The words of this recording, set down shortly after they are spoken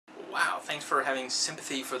thanks for having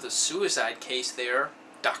sympathy for the suicide case there,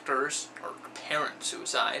 doctors, or apparent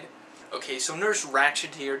suicide. Okay, so Nurse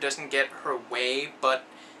Ratched here doesn't get her way, but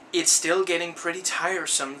it's still getting pretty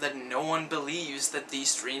tiresome that no one believes that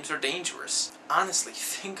these dreams are dangerous. Honestly,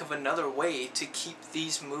 think of another way to keep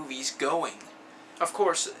these movies going. Of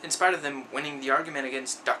course, in spite of them winning the argument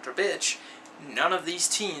against Dr. Bitch, none of these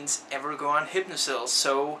teens ever go on Hypnosil,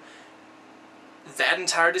 so that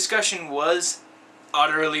entire discussion was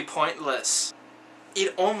utterly pointless.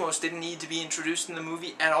 It almost didn't need to be introduced in the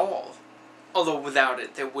movie at all. Although without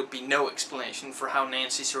it, there would be no explanation for how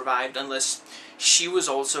Nancy survived unless she was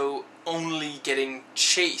also only getting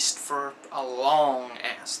chased for a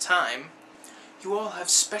long-ass time. You all have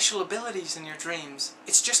special abilities in your dreams.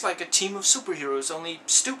 It's just like a team of superheroes, only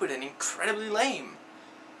stupid and incredibly lame.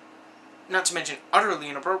 Not to mention utterly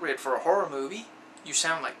inappropriate for a horror movie. You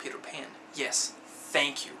sound like Peter Pan. Yes,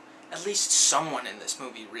 thank you. At least someone in this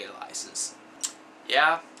movie realizes.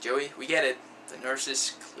 Yeah, Joey, we get it. The nurse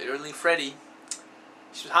is clearly Freddy.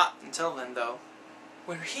 She was hot until then, though.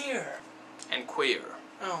 We're here. And queer.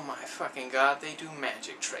 Oh my fucking god, they do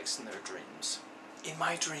magic tricks in their dreams. In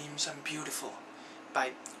my dreams, I'm beautiful.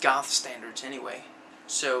 By goth standards, anyway.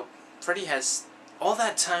 So, Freddy has all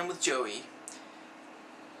that time with Joey,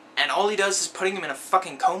 and all he does is putting him in a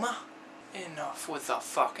fucking coma? Enough with the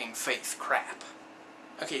fucking faith crap.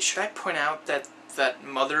 Okay, should I point out that that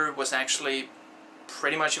mother was actually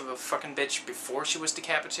pretty much of a fucking bitch before she was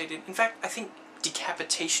decapitated? In fact, I think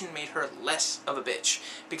decapitation made her less of a bitch,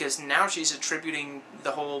 because now she's attributing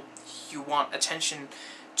the whole "you want attention"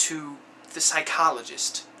 to the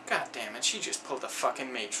psychologist. God damn it, she just pulled the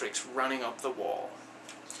fucking Matrix running up the wall.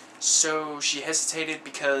 So she hesitated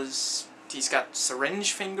because he's got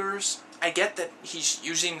syringe fingers? I get that he's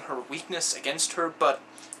using her weakness against her, but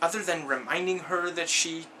other than reminding her that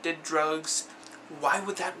she did drugs, why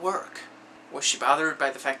would that work? Was she bothered by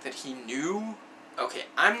the fact that he knew? Okay,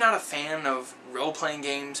 I'm not a fan of role-playing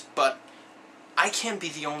games, but I can't be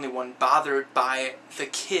the only one bothered by the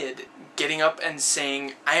kid getting up and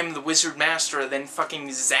saying, "I am the Wizard Master," then fucking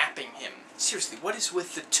zapping him. Seriously, what is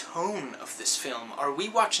with the tone of this film? Are we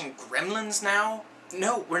watching Gremlins now?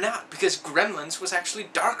 No, we're not, because Gremlins was actually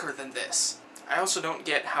darker than this. I also don't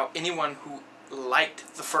get how anyone who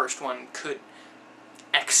liked the first one could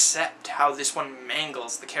accept how this one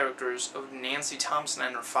mangles the characters of Nancy Thompson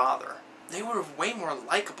and her father. They were way more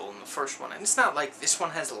likable in the first one, and it's not like this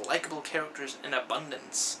one has likable characters in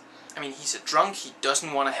abundance. I mean, he's a drunk, he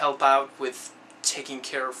doesn't want to help out with taking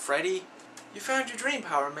care of Freddy. You found your dream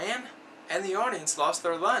power, man, and the audience lost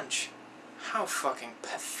their lunch. How fucking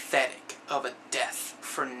pathetic of a death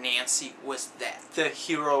for Nancy was that? The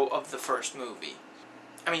hero of the first movie.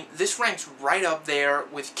 I mean, this ranks right up there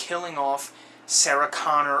with killing off Sarah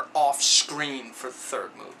Connor off-screen for the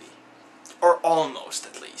third movie. Or almost,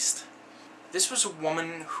 at least. This was a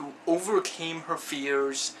woman who overcame her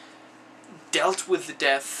fears, dealt with the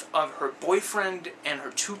death of her boyfriend and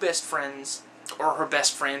her two best friends, or her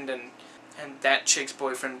best friend and that chick's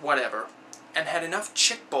boyfriend, whatever, and had enough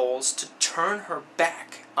chick balls to turn her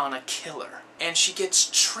back on a killer. And she gets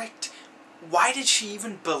tricked. Why did she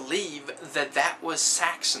even believe that that was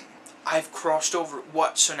Saxon? I've crossed over.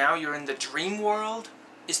 What, so now you're in the dream world?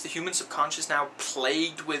 Is the human subconscious now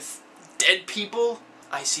plagued with dead people?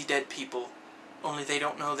 I see dead people, only they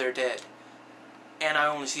don't know they're dead. And I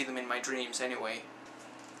only see them in my dreams anyway.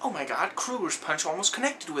 Oh my god, Kruger's punch almost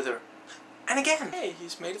connected with her. And again, hey,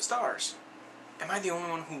 he's made of stars. Am I the only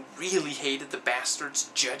one who really hated the bastards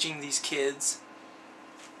judging these kids?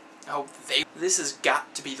 Oh, This has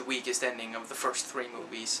got to be the weakest ending of the first three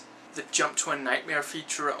movies. The Jump to a Nightmare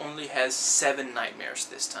feature only has 7 nightmares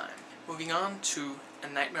this time. Moving on to A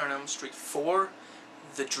Nightmare on Elm Street 4,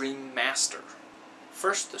 The Dream Master.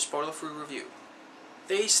 First, the spoiler-free review.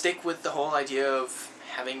 They stick with the whole idea of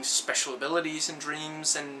having special abilities in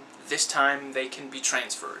dreams, and this time they can be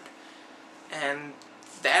transferred. And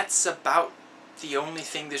that's about the only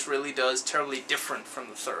thing this really does terribly different from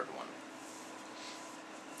the third one.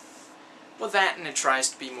 Well, that and it tries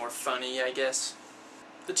to be more funny, I guess.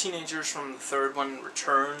 The teenagers from the third one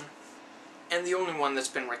return, and the only one that's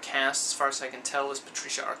been recast, as far as I can tell, is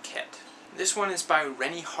Patricia Arquette. This one is by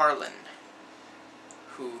Rennie Harlin,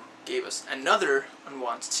 who gave us another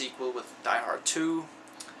unwanted sequel with Die Hard 2,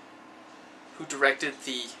 who directed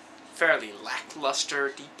the fairly lackluster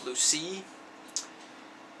Deep Blue Sea,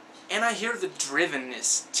 and I hear the Driven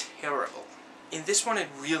is terrible. In this one it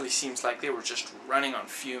really seems like they were just running on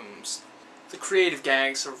fumes. The creative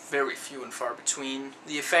gags are very few and far between.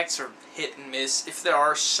 The effects are hit and miss, if there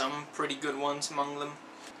are some pretty good ones among them.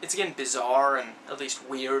 It's again bizarre and at least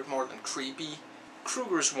weird more than creepy.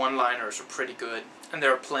 Kruger's one-liners are pretty good, and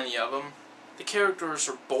there are plenty of them. The characters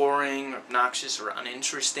are boring, obnoxious, or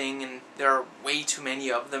uninteresting, and there are way too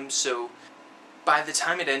many of them, so by the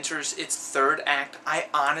time it enters its third act, I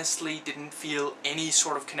honestly didn't feel any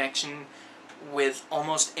sort of connection with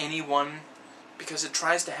almost anyone, because it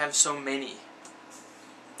tries to have so many,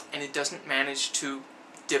 and it doesn't manage to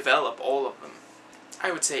develop all of them.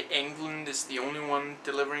 I would say Englund is the only one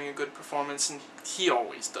delivering a good performance, and he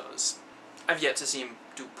always does. I've yet to see him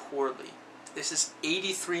do poorly. This is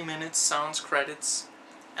 83 minutes sans credits,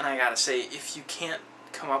 and I gotta say, if you can't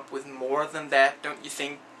come up with more than that, don't you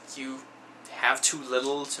think you have too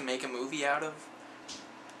little to make a movie out of?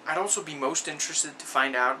 I'd also be most interested to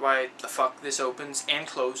find out why the fuck this opens and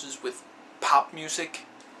closes with pop music.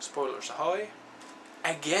 Spoilers ahoy.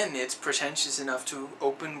 Again, it's pretentious enough to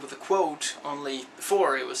open with a quote, only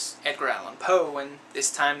before it was Edgar Allan Poe, and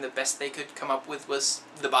this time the best they could come up with was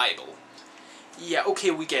the Bible. Yeah, okay,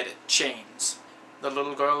 we get it. Chains. The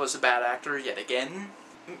little girl is a bad actor yet again.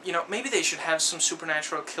 You know, maybe they should have some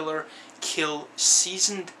supernatural killer kill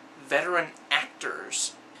seasoned veteran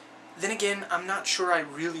actors. Then again, I'm not sure I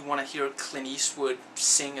really want to hear Clint Eastwood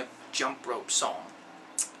sing a jump rope song.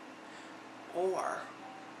 Or...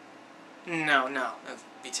 No, that'd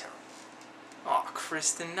be terrible. Aw,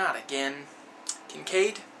 Kristen, not again.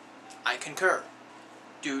 Kincaid, I concur.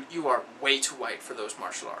 Dude, you are way too white for those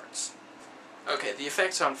martial arts. Okay, the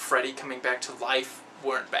effects on Freddy coming back to life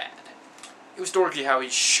weren't bad. It was dorky how he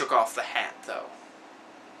shook off the hat, though.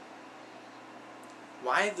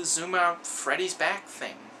 Why the zoom out Freddy's back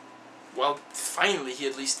thing? Well, finally he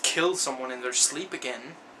at least killed someone in their sleep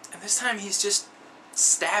again. And this time he's just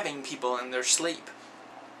stabbing people in their sleep.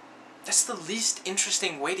 That's the least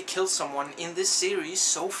interesting way to kill someone in this series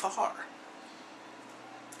so far.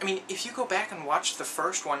 I mean, if you go back and watch the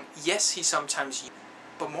first one, yes, he sometimes used,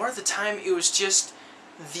 but more of the time it was just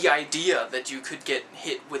the idea that you could get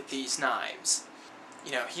hit with these knives.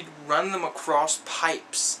 You know, he'd run them across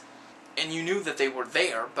pipes, and you knew that they were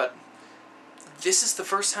there, but this is the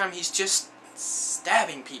first time he's just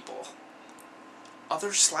stabbing people.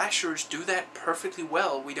 Other slashers do that perfectly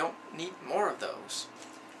well. We don't need more of those.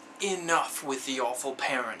 Enough with the awful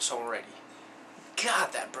parents already.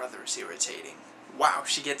 God, that brother is irritating. Wow,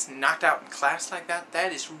 she gets knocked out in class like that?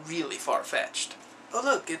 That is really far-fetched. Oh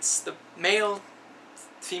look, it's the male,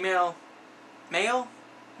 female, male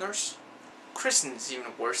nurse? Kristen is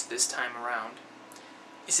even worse this time around.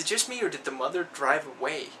 Is it just me, or did the mother drive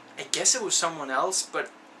away? I guess it was someone else,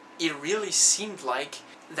 but it really seemed like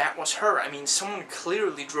that was her. I mean, someone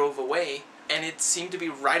clearly drove away, and it seemed to be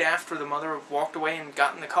right after the mother walked away and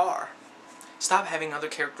got in the car. Stop having other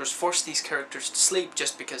characters force these characters to sleep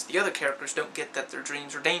just because the other characters don't get that their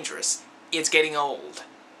dreams are dangerous. It's getting old.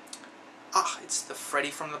 Ah, it's the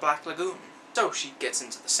Freddy from the Black Lagoon. So she gets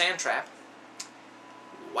into the sand trap.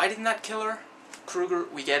 Why didn't that kill her? Kruger,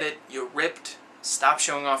 we get it. You're ripped. Stop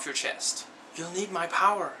showing off your chest. You'll need my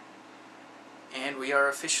power. And we are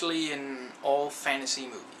officially an all-fantasy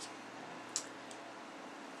movie.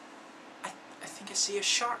 I think I see a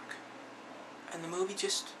shark. And the movie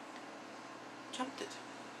just jumped it.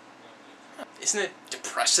 Isn't it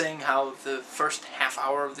depressing how the first half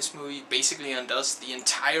hour of this movie basically undoes the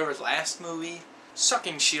entire last movie?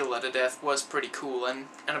 Sucking Sheila to death was pretty cool, and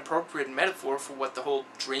an appropriate metaphor for what the whole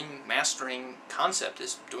dream mastering concept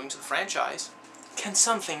is doing to the franchise. Can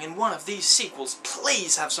something in one of these sequels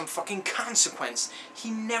please have some fucking consequence?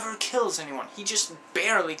 He never kills anyone. He just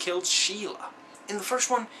barely killed Sheila. In the first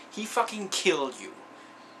one, he fucking killed you.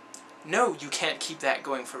 No, you can't keep that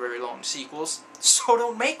going for very long sequels, so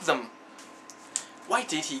don't make them. Why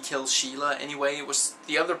did he kill Sheila anyway? It was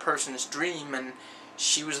the other person's dream, and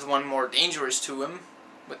she was the one more dangerous to him,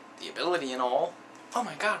 with the ability and all. Oh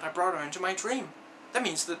my god, I brought her into my dream. That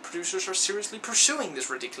means that producers are seriously pursuing this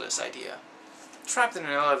ridiculous idea. Trapped in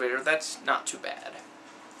an elevator, that's not too bad.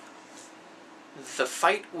 The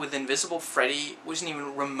fight with Invisible Freddy wasn't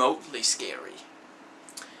even remotely scary.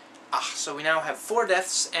 Ah, so we now have 4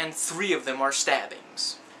 deaths, and 3 of them are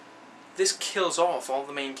stabbings. This kills off all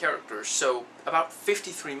the main characters, so about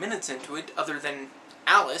 53 minutes into it, other than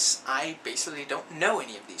Alice, I basically don't know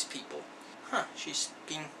any of these people. Huh, she's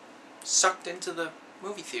being sucked into the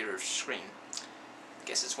movie theater screen.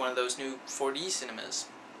 Guess it's one of those new 4D cinemas.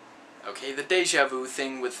 Okay, the deja vu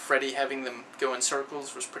thing with Freddy having them go in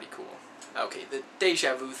circles was pretty cool. Okay, the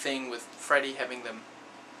deja vu thing with Freddy having them...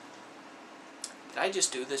 Did I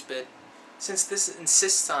just do this bit? Since this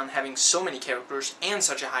insists on having so many characters and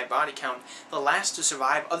such a high body count, the last to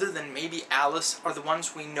survive, other than maybe Alice, are the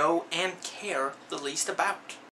ones we know and care the least about.